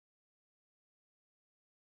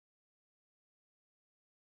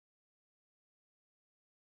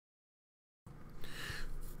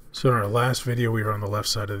So in our last video we were on the left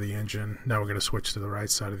side of the engine. Now we're going to switch to the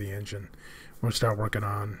right side of the engine. We're going to start working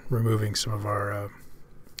on removing some of our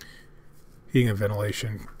heating and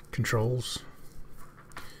ventilation controls.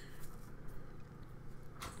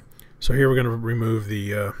 So here we're going to remove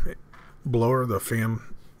the blower, the fan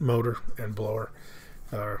motor and blower.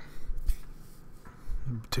 To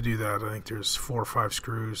do that, I think there's 4 or 5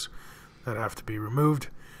 screws that have to be removed,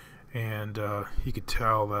 and you can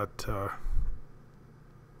tell that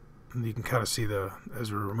you can kind of see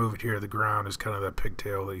as we remove it here, the ground is kind of that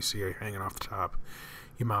pigtail that you see hanging off the top.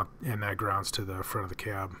 You mount, and that grounds to the front of the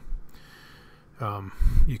cab.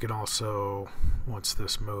 You can also, once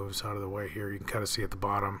this moves out of the way here, you can kind of see at the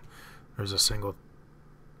bottom there's a single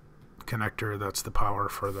connector. That's the power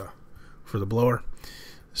for the blower.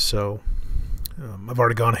 So I've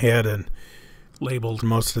already gone ahead and labeled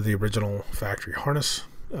most of the original factory harness.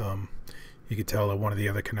 You can tell that one of the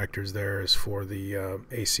other connectors there is for the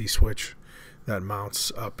AC switch that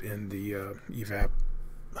mounts up in the evap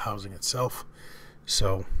housing itself.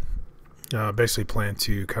 So basically plan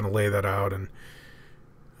to kind of lay that out, and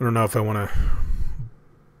I don't know if I want to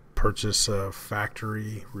purchase a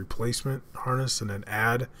factory replacement harness and then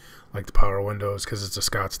add like the power windows, because it's a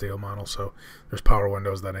Scottsdale model, so there's power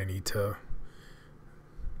windows that I need to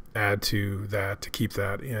add to that to keep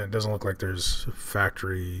that in. It doesn't look like there's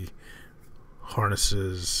factory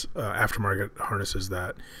harnesses, aftermarket harnesses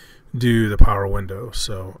that do the power window.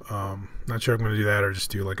 So not sure I'm going to do that, or just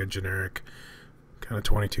do like a generic kind of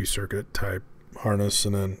 22 circuit type harness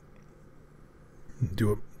and then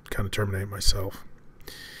do it, kind of terminate myself.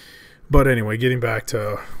 But anyway, getting back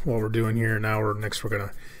to what we're doing here now, we're going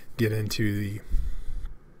to get into the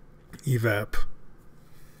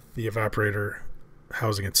evaporator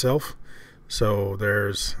housing itself. So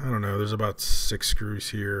there's, I don't know, there's about 6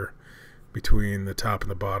 screws here between the top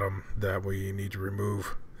and the bottom that we need to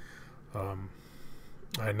remove.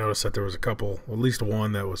 I noticed that there was a couple, at least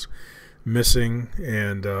one, that was missing,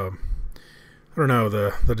 and I don't know,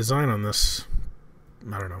 the design on this,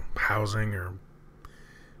 I don't know, housing or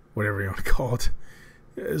whatever you want to call it,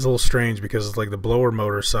 is a little strange, because it's like the blower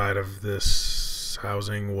motor side of this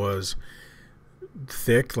housing was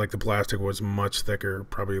thick, like the plastic was much thicker,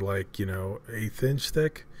 probably like, you know, 1/8 inch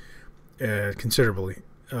thick, and considerably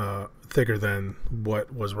thicker than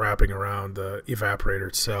what was wrapping around the evaporator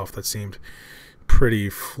itself. That seemed pretty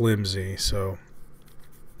flimsy. So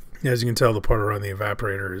as you can tell, the part around the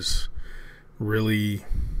evaporator is really,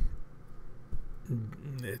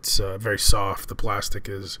 it's very soft. The plastic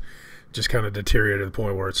is just kind of deteriorated to the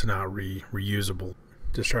point where it's not reusable.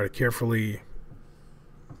 Just try to carefully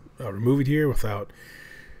remove it here without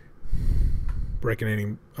breaking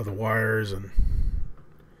any of the wires, and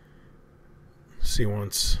see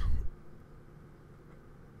once,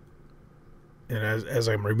 and as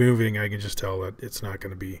I'm removing, I can just tell that it's not going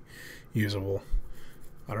to be usable.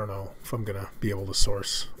 I don't know if I'm going to be able to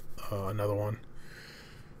source another one,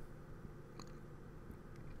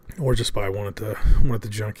 or just buy one at the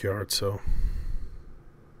junkyard. So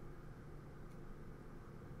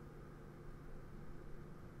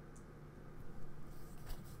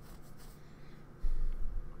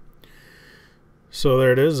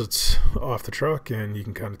there it is. It's off the truck, and you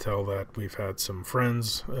can kind of tell that we've had some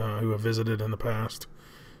friends who have visited in the past.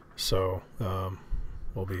 So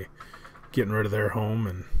we'll be getting rid of their home.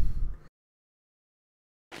 And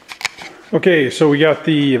okay, so we got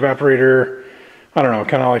the evaporator, I don't know,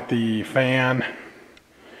 kind of like the fan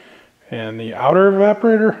and the outer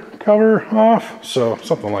evaporator cover off, so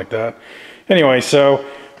something like that. Anyway, so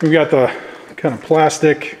we've got the kind of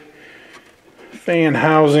plastic fan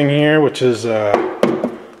housing here, which is a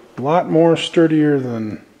lot more sturdier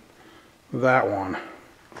than that one.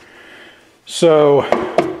 So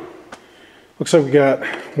looks like we got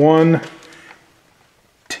 1,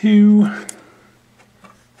 2,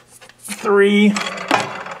 3,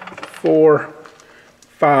 4,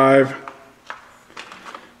 5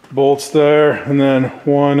 bolts there, and then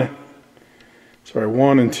 1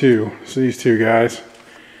 and 2. So these 2 guys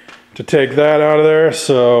to take that out of there.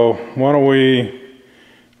 So why don't we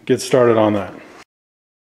get started on that.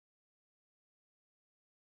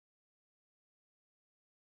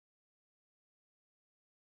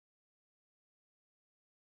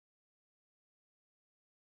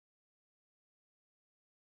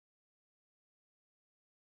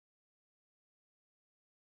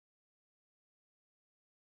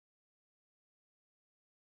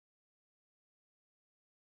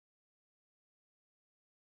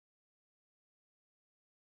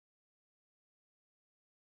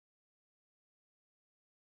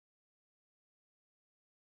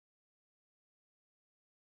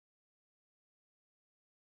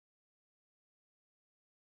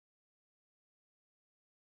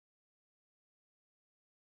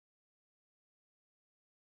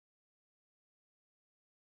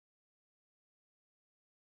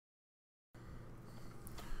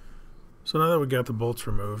 So now that we got the bolts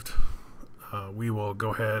removed, we will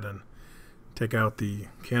go ahead and take out the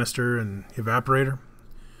canister and evaporator.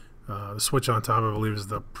 The switch on top, I believe, is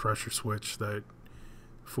the pressure switch that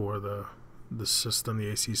for the system, the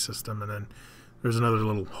AC system, and then there's another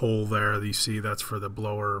little hole there that you see. That's for the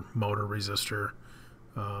blower motor resistor.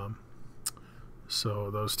 So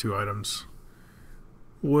those two items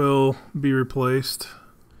will be replaced.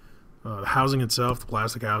 The housing itself, the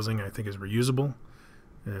plastic housing, I think is reusable,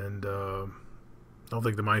 and I don't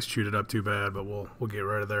think the mice chewed it up too bad, but we'll get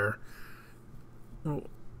rid of their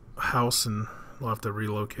house and we'll have to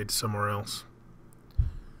relocate to somewhere else.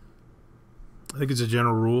 I think it's a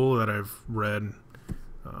general rule that I've read.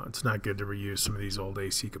 It's not good to reuse some of these old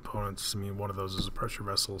AC components. I mean, one of those is a pressure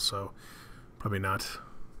vessel, so probably not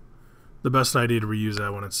the best idea to reuse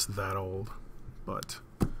that when it's that old. But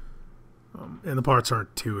and the parts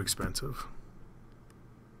aren't too expensive.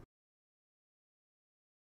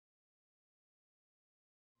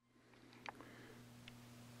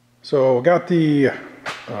 So I got the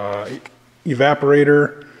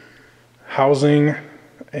evaporator housing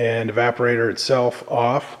and evaporator itself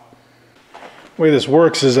off. The way this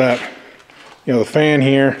works is that, you know, the fan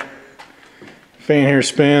here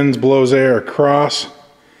spins, blows air across,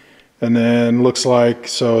 and then looks like,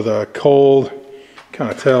 so the cold,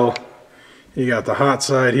 kind of tell, you got the hot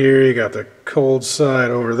side here, you got the cold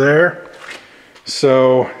side over there.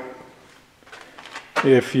 So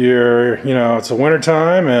if you're, you know, it's a winter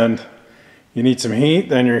time and you need some heat,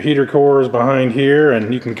 then your heater core is behind here,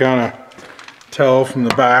 and you can kind of tell from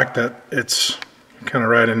the back that it's kind of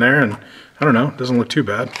right in there, and I don't know, it doesn't look too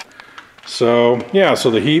bad. So yeah, so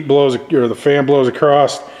the heat blows, or the fan blows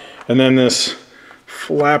across, and then this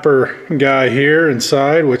flapper guy here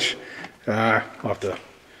inside, which I'll have to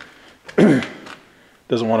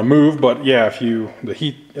doesn't want to move, but yeah, if you, the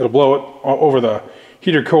heat, it'll blow it over the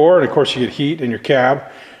heater core, and of course you get heat in your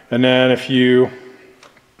cab. And then if you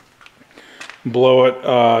blow it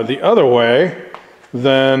the other way,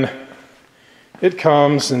 then it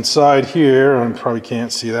comes inside here, and probably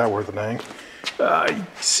can't see that worth a dang. You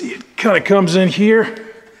see it kind of comes in here,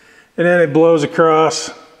 and then it blows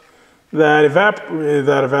across that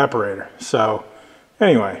evaporator. So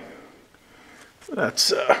anyway,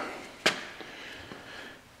 that's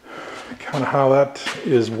kind of how that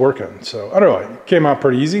is working. So I don't know, it came out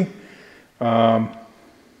pretty easy. Looks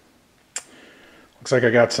like I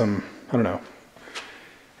got some, I don't know,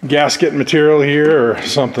 gasket material here or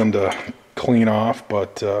something to clean off,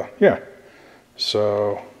 but yeah.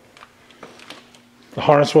 So the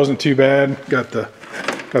harness wasn't too bad. Got the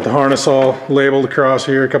harness all labeled across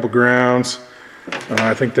here, a couple grounds.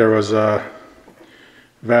 I think there was a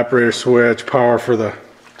evaporator switch, power for the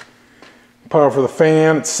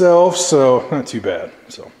fan itself, so not too bad.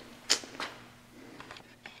 So